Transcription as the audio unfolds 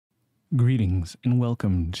Greetings and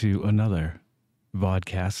welcome to another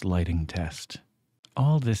Vodkast lighting test.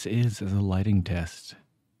 All this is a lighting test.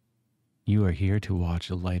 You are here to watch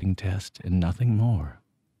a lighting test and nothing more.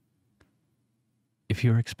 If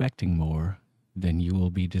you're expecting more, then you will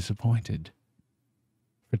be disappointed.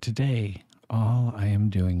 For today, all I am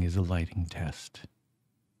doing is a lighting test.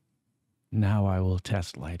 Now I will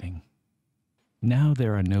test lighting. Now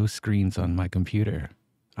there are no screens on my computer.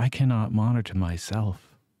 I cannot monitor myself.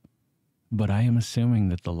 But I am assuming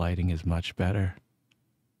that the lighting is much better.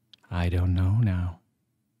 I don't know now,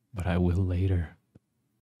 but I will later.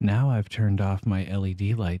 Now I've turned off my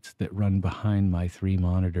LED lights that run behind my 3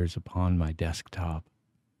 monitors upon my desktop.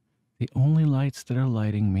 The only lights that are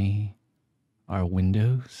lighting me are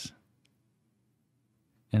windows,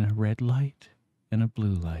 and a red light, and a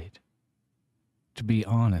blue light. To be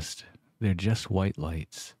honest, they're just white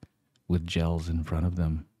lights with gels in front of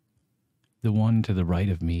them. The one to the right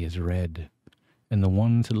of me is red, and the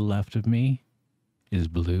one to the left of me is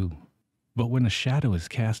blue. But when a shadow is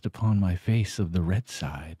cast upon my face of the red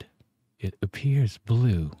side, it appears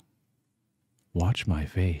blue. Watch my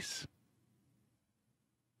face.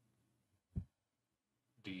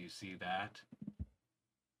 Do you see that?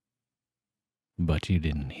 But you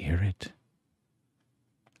didn't hear it.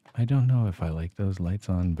 I don't know if I like those lights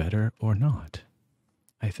on better or not.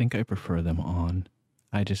 I think I prefer them on.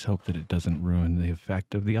 I just hope that it doesn't ruin the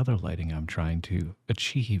effect of the other lighting I'm trying to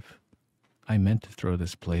achieve. I meant to throw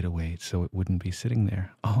this plate away so it wouldn't be sitting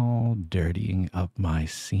there, all dirtying up my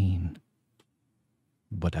scene.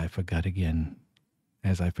 But I forgot again,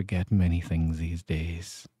 as I forget many things these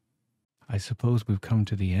days. I suppose we've come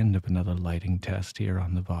to the end of another lighting test here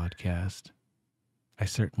on the Vodkast. I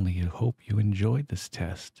certainly hope you enjoyed this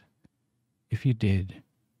test. If you did,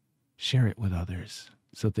 share it with others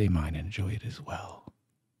so they might enjoy it as well.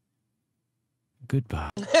 Goodbye.